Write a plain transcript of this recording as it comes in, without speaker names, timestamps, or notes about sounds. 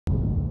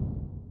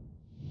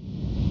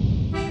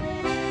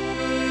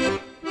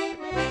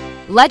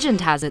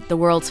Legend has it the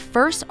world's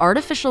first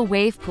artificial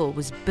wave pool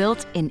was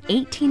built in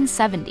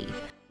 1870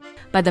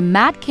 by the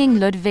Mad King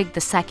Ludwig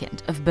II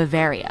of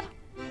Bavaria.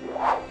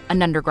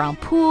 An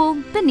underground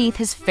pool beneath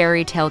his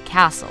fairy tale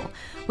castle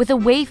with a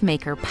wave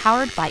maker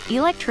powered by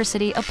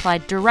electricity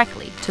applied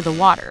directly to the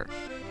water.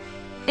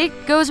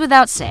 It goes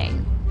without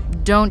saying,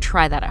 don't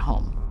try that at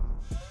home.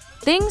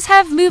 Things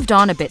have moved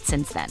on a bit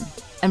since then,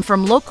 and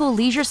from local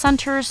leisure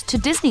centers to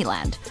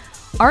Disneyland,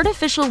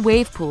 artificial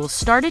wave pools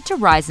started to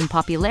rise in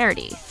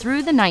popularity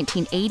through the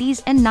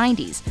 1980s and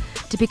 90s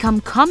to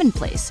become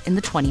commonplace in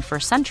the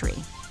 21st century.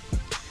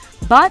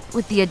 But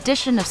with the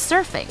addition of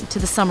surfing to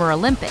the Summer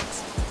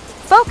Olympics,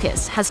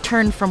 focus has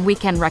turned from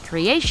weekend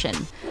recreation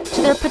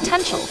to their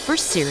potential for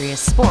serious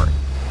sport.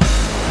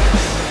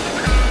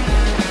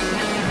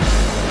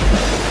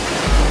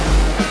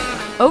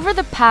 Over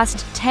the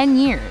past 10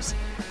 years,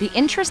 the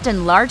interest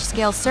in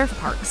large-scale surf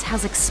parks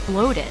has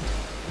exploded,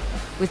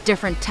 with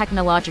different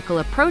technological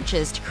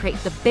approaches to create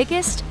the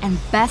biggest and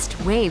best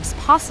waves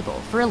possible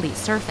for elite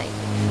surfing.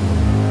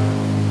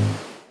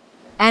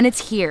 And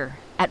it's here,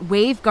 at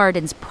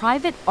Wavegarden's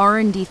private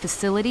R&D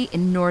facility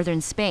in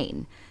northern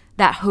Spain,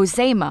 that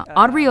Josema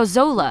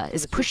Odriozola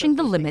is pushing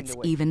the limits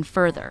even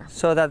further.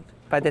 So that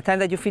by the time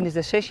that you finish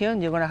the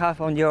session, you're going to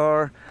have on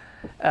your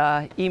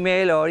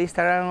email or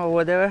Instagram or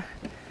whatever,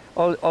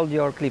 all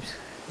your clips.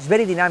 It's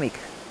very dynamic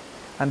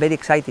and very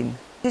exciting.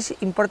 It's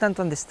important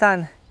to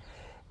understand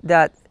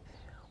that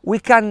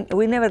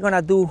we're never going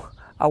to do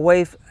a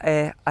wave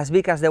as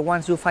big as the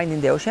ones you find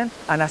in the ocean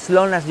and as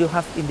long as you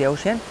have in the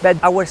ocean,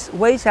 but our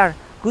waves are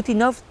good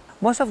enough.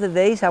 Most of the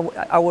days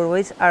our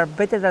waves are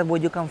better than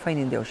what you can find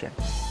in the ocean.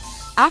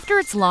 After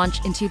its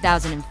launch in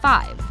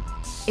 2005,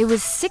 it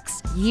was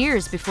 6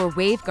 years before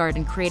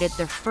Wavegarden created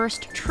their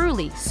first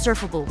truly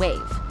surfable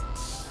wave,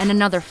 and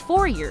another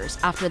 4 years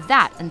after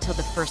that until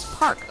the first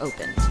park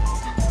opened.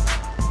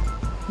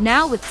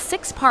 Now with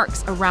 6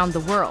 parks around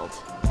the world,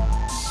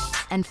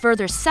 and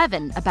further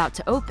 7 about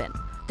to open,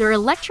 their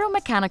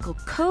electromechanical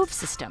Cove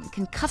system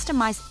can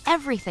customize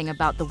everything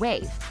about the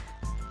wave,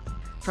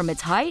 from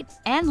its height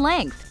and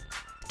length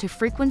to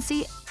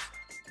frequency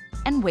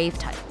and wave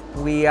type.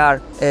 We are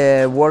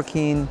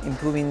working,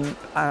 improving,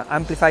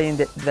 amplifying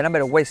the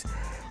number of waves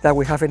that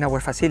we have in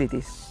our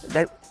facilities,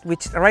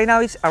 which right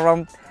now is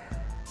around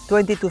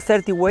 20 to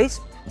 30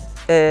 waves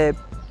per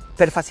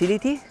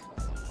facility,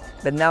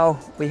 but now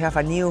we have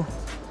a new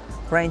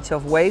range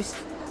of waves.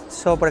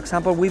 So, for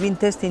example, we've been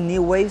testing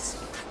new waves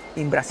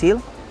in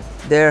Brazil.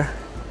 There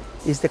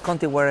is the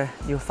country where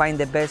you find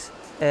the best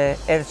air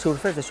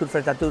surfers, the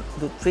surfers that do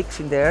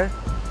tricks in the air.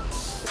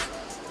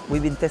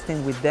 We've been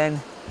testing with them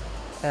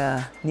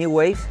new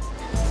waves.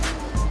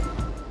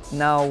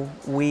 Now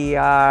we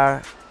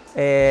are,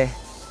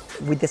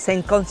 with the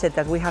same concept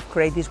that we have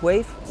created this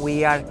wave,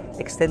 we are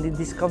extending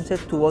this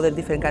concept to other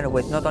different kind of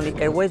waves, not only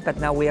air waves, but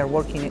now we are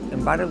working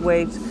in barrel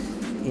waves,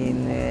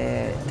 in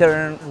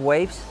turn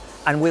waves,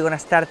 and we're going to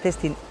start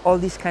testing all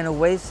these kind of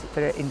waves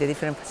in the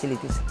different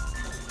facilities.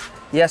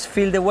 Just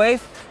feel the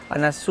wave,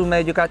 and as soon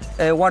as you catch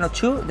 1 or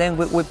 2, then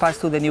we pass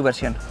to the new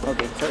version.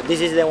 Okay, so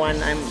this is the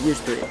one I'm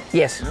used to.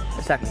 Yes,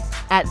 exactly.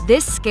 At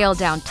this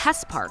scaled-down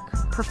test park,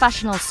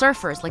 professional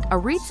surfers like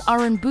Aritz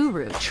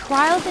Aramburu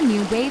trial the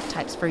new wave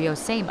types for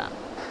Josema,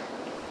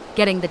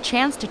 getting the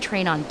chance to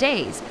train on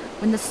days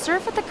when the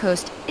surf at the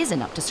coast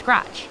isn't up to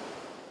scratch,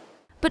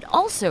 but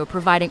also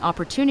providing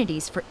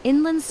opportunities for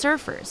inland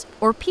surfers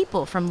or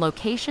people from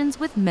locations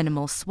with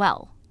minimal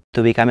swell.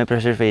 To become a pro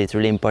surfer, it's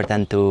really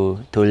important to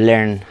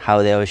learn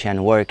how the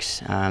ocean works,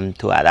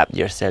 to adapt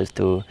yourself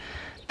to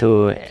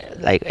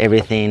like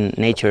everything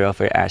nature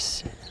offers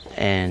us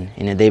and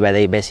in a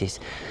day-by-day basis.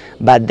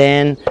 But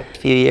then, a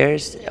few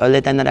years, all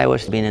the time that I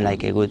was being in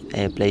like a good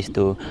place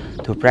to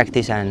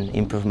practice and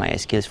improve my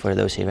skills for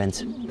those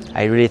events.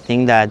 I really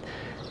think that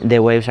the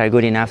waves are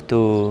good enough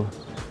to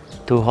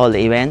hold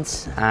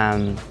events.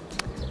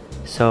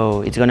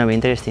 So it's going to be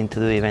interesting to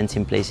do events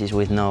in places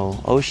with no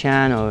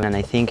ocean, and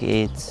I think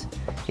it's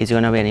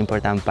going to be an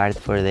important part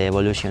for the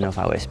evolution of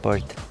our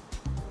sport.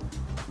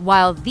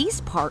 While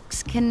these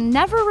parks can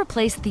never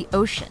replace the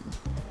ocean,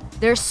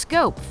 there's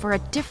scope for a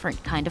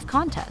different kind of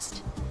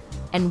contest.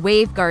 And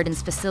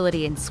Wavegarden's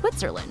facility in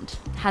Switzerland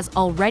has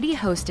already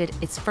hosted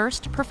its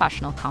first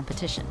professional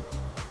competition.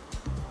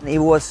 It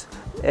was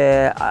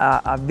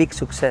a big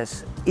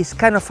success. It's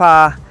kind of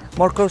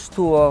more close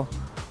to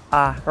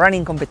a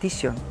running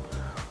competition,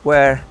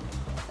 where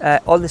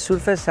all the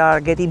surfers are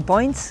getting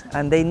points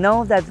and they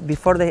know that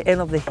before the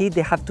end of the heat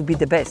they have to be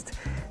the best.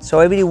 So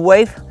every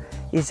wave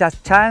is a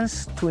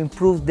chance to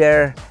improve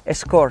their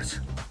scores.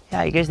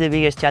 Yeah, I guess the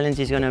biggest challenge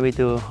is going to be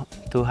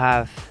to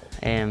have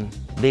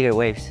bigger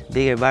waves,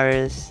 bigger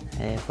barrels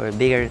for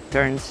bigger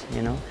turns,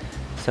 you know.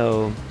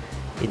 So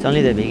it's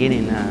only the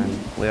beginning and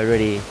we're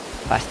already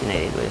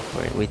fascinated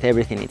with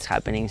everything that's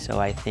happening. So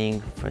I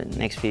think for the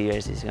next few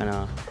years it's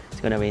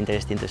gonna be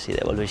interesting to see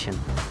the evolution.